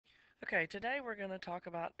Okay, today we're going to talk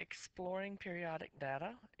about exploring periodic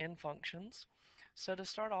data in functions. So to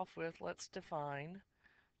start off with, let's define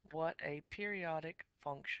what a periodic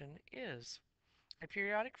function is. A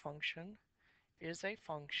periodic function is a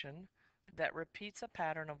function that repeats a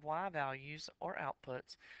pattern of y values or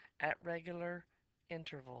outputs at regular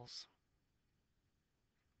intervals.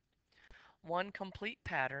 One complete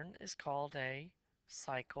pattern is called a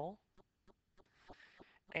cycle,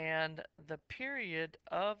 and the period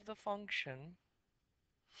of the function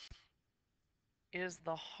is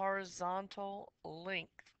the horizontal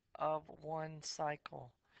length of one cycle.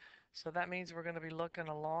 So that means we're going to be looking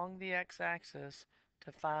along the x-axis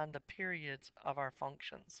to find the periods of our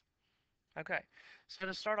functions. Okay, so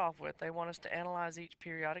to start off with, they want us to analyze each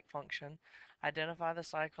periodic function, identify the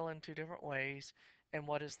cycle in two different ways, and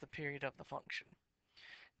what is the period of the function.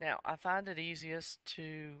 Now, I find it easiest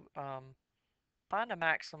to find a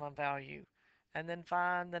maximum value and then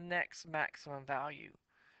find the next maximum value.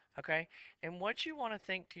 Okay, and what you want to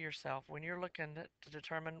think to yourself when you're looking to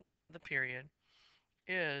determine the period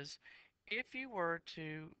is if you were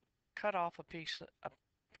to cut off a piece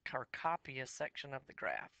or copy a section of the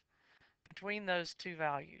graph between those two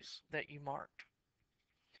values that you marked,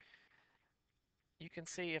 you can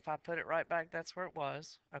see if I put it right back, that's where it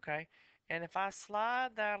was. Okay, and if I slide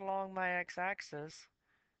that along my x-axis,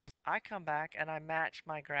 I come back and I match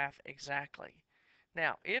my graph exactly.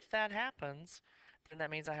 Now, if that happens, then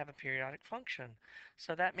that means I have a periodic function.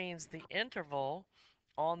 So that means the interval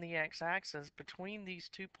on the x-axis between these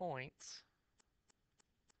 2 points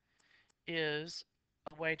is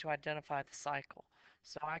a way to identify the cycle.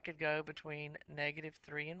 So I could go between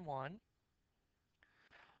 -3 and 1,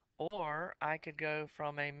 or I could go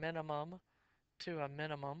from a minimum to a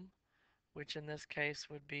minimum, which in this case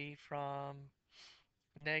would be from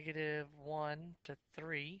 -1 to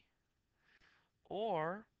 3,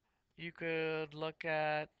 or you could look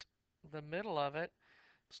at the middle of it,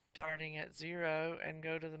 starting at 0 and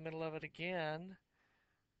go to the middle of it again,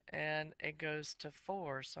 and it goes to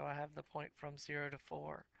 4. So I have the point from 0 to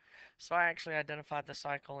 4. So I actually identified the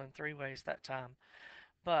cycle in 3 ways that time.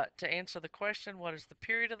 But to answer the question, what is the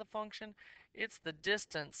period of the function? It's the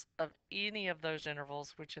distance of any of those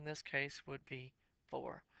intervals, which in this case would be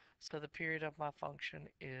 4. So the period of my function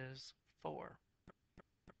is 4.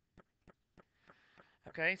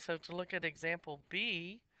 Okay, so to look at example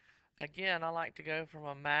B, again, I like to go from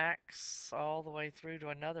a max all the way through to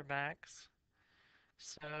another max.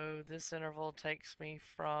 So this interval takes me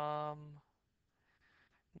from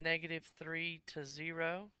 -3 to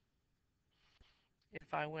 0.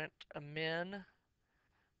 If I went a min,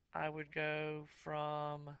 I would go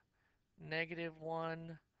from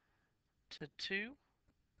 -1 to 2.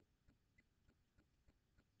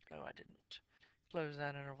 Oh, I didn't close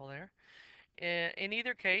that interval there. In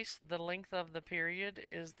either case, the length of the period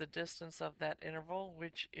is the distance of that interval,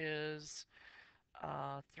 which is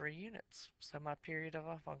 3 units. So my period of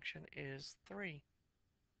a function is 3.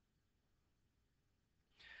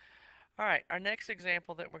 All right, our next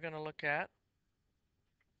example that we're going to look at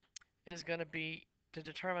is going to be to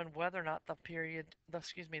determine whether or not the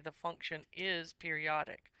function is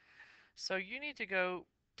periodic. So you need to go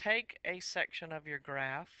take a section of your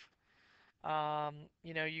graph.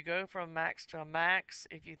 You go from max to a max.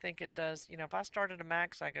 If you think it does, if I start at a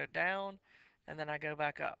max, I go down and then I go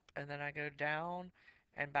back up and then I go down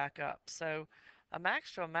and back up. So a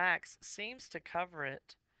max to a max seems to cover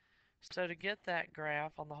it. So to get that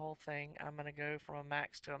graph on the whole thing, I'm going to go from a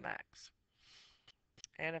max to a max.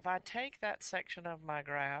 And if I take that section of my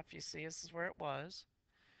graph, you see this is where it was,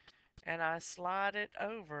 and I slide it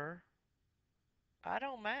over, I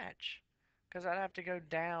don't match because I'd have to go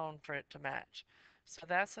down for it to match. So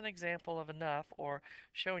that's an example of enough, or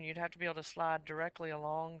showing you'd have to be able to slide directly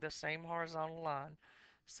along the same horizontal line.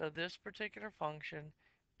 So this particular function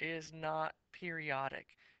is not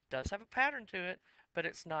periodic. It does have a pattern to it, but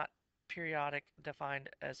it's not periodic defined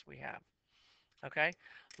as we have. Okay,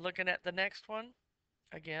 looking at the next one,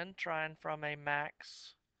 again, trying from a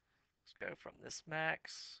max. Let's go from this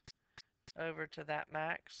max over to that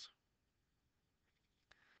max.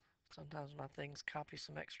 Sometimes my things copy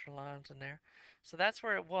some extra lines in there. So that's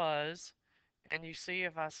where it was. And you see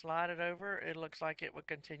if I slide it over, it looks like it would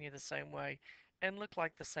continue the same way and look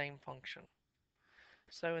like the same function.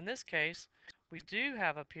 So in this case, we do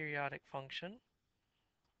have a periodic function.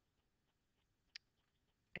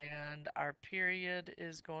 And our period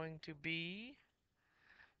is going to be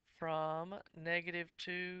from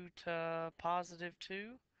 -2 to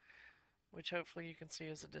 +2, which hopefully you can see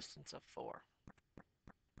is a distance of 4.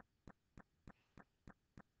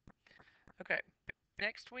 Okay,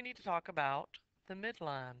 next we need to talk about the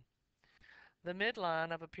midline. The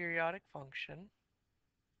midline of a periodic function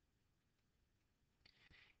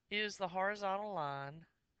is the horizontal line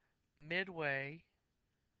midway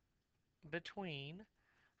between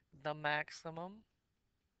the maximum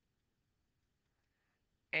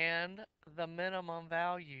and the minimum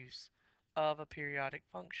values of a periodic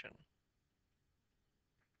function.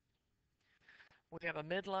 We have a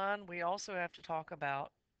midline. We also have to talk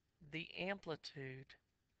about the amplitude.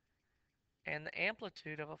 And the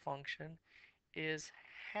amplitude of a function is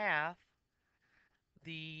half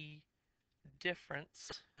the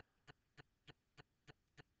difference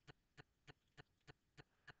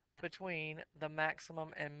between the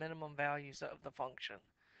maximum and minimum values of the function.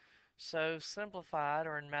 So simplified,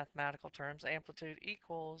 or in mathematical terms, amplitude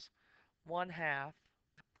equals 1/2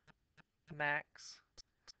 max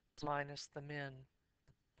minus the min.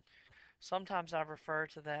 Sometimes I refer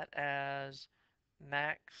to that as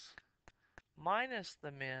max minus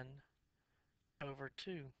the min over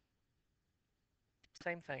 2.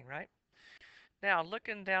 Same thing, right? Now,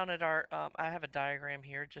 looking down at our, I have a diagram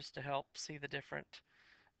here just to help see the different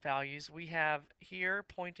values. We have here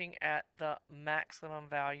pointing at the maximum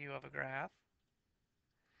value of a graph.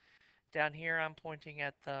 Down here, I'm pointing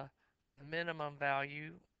at the minimum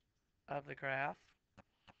value of the graph.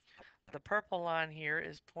 The purple line here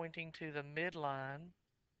is pointing to the midline.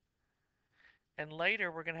 And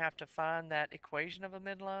later, we're going to have to find that equation of a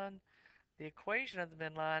midline. The equation of the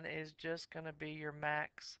midline is just going to be your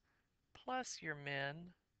max plus your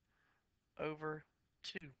min over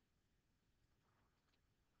 2.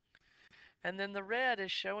 And then the red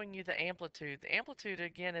is showing you the amplitude. The amplitude,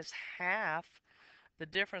 again, is half the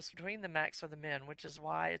difference between the max or the min, which is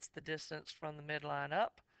why it's the distance from the midline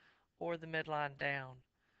up or the midline down.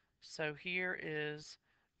 So here is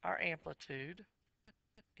our amplitude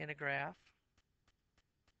in a graph.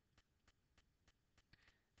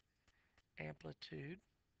 Amplitude.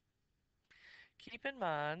 Keep in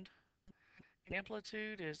mind,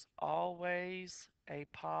 amplitude is always a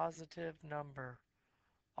positive number.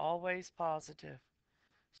 Always positive.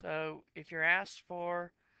 So if you're asked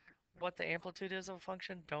for what the amplitude is of a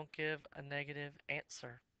function, don't give a negative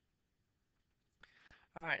answer.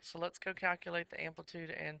 All right, so let's go calculate the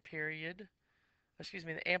amplitude and period. Excuse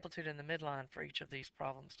me, the amplitude and the midline for each of these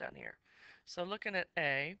problems down here. So looking at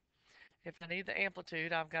A, if I need the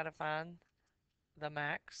amplitude, I've got to find the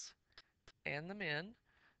max and the min.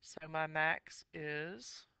 So my max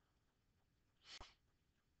is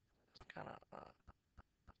kind of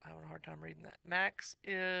having a hard time reading that. Max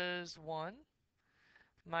is 1.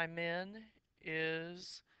 My min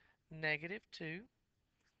is -2.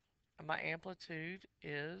 My amplitude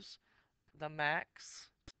is the max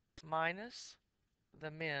minus the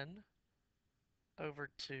min over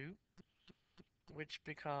 2, which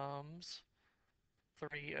becomes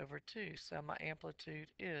 3 over 2. So my amplitude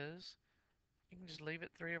is, you can just leave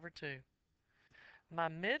it 3 over 2. My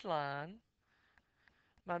midline,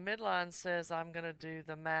 my midline says I'm going to do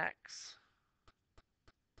the max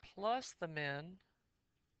plus the min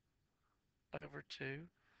over 2.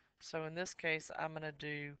 So in this case, I'm going to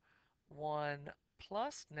do 1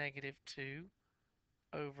 plus -2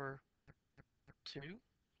 over 2.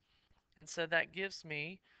 And so that gives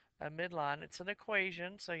me a midline. It's an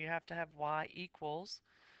equation, so you have to have y equals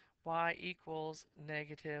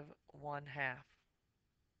 -1/2.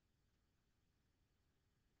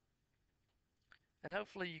 And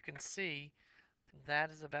hopefully you can see that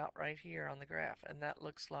is about right here on the graph. And that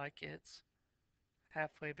looks like it's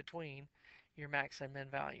halfway between your max and min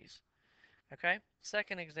values. Okay,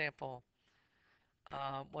 second example.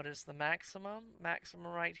 What is the maximum?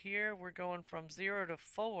 Maximum right here, we're going from 0 to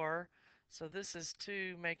 4. So this is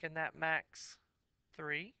 2, making that max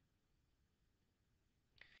 3.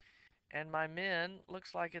 And my min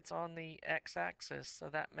looks like it's on the x-axis, so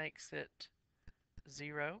that makes it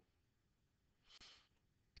 0.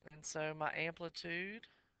 And so my amplitude,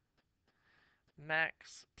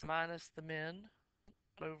 max minus the min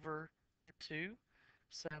over 2.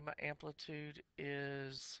 So my amplitude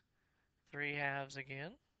is 3/2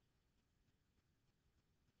 again.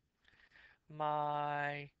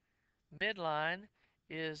 My midline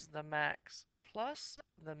is the max plus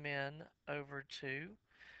the min over 2,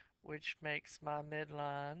 which makes my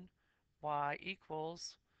midline y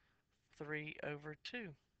equals 3 over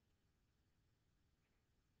 2.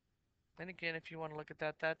 And again, if you want to look at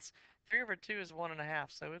that, that's 3 over 2 is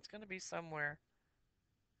 1/2, so it's going to be somewhere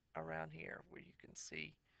around here where you can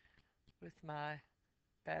see with my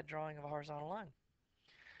bad drawing of a horizontal line.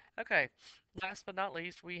 Okay, last but not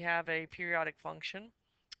least, we have a periodic function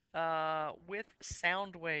with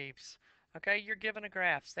sound waves. Okay, you're given a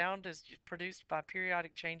graph. Sound is produced by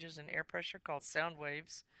periodic changes in air pressure called sound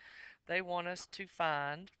waves. They want us to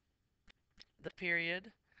find the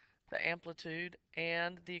period, the amplitude,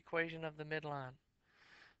 and the equation of the midline.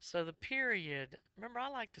 So the period, remember I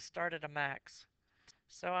like to start at a max.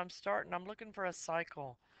 So I'm looking for a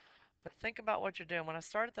cycle. But think about what you're doing. When I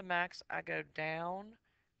start at the max, I go down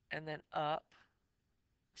and then up.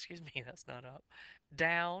 Excuse me, that's not up.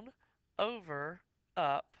 Down, over,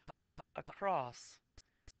 up, across.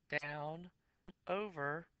 Down,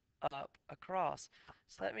 over, up, across.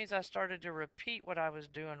 So that means I started to repeat what I was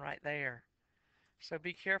doing right there. So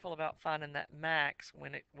be careful about finding that max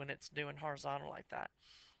when it's doing horizontal like that.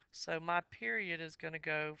 So my period is going to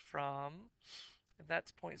go from,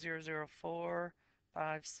 that's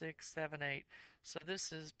 0.004567 So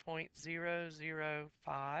this is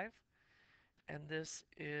 0.005 and this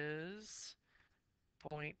is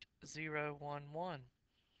 0.011.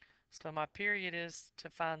 So my period is to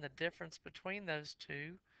find the difference between those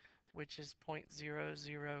two, which is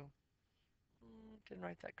 0.00. Didn't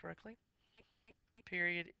write that correctly.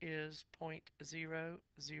 Period is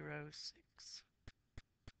 0.006.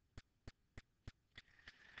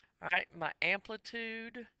 All right, my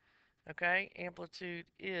amplitude, okay, amplitude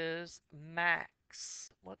is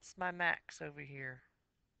max. What's my max over here?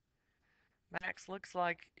 Max looks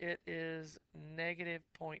like it is negative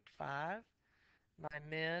zero point 0.5. My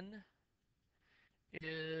min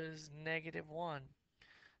is negative 1.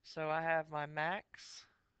 So I have my max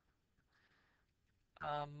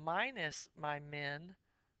minus my min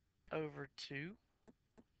over 2,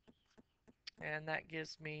 and that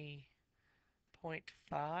gives me zero point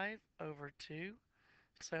 0.5 over 2.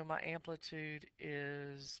 So my amplitude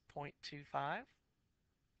is 0.25.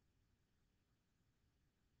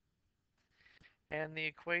 And the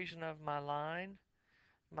equation of my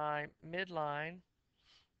midline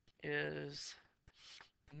is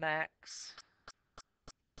max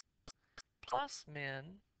plus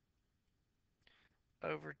min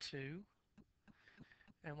over 2.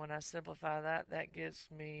 And when I simplify that, that gives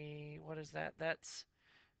me, what is that? That's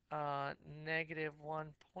negative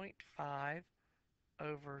 1.5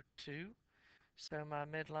 over 2. So my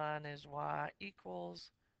midline is y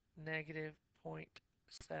equals negative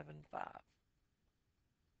 0.75.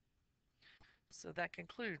 So that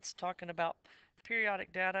concludes talking about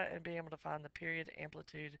periodic data and being able to find the period,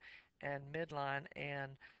 amplitude, and midline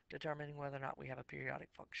and determining whether or not we have a periodic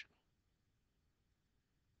function.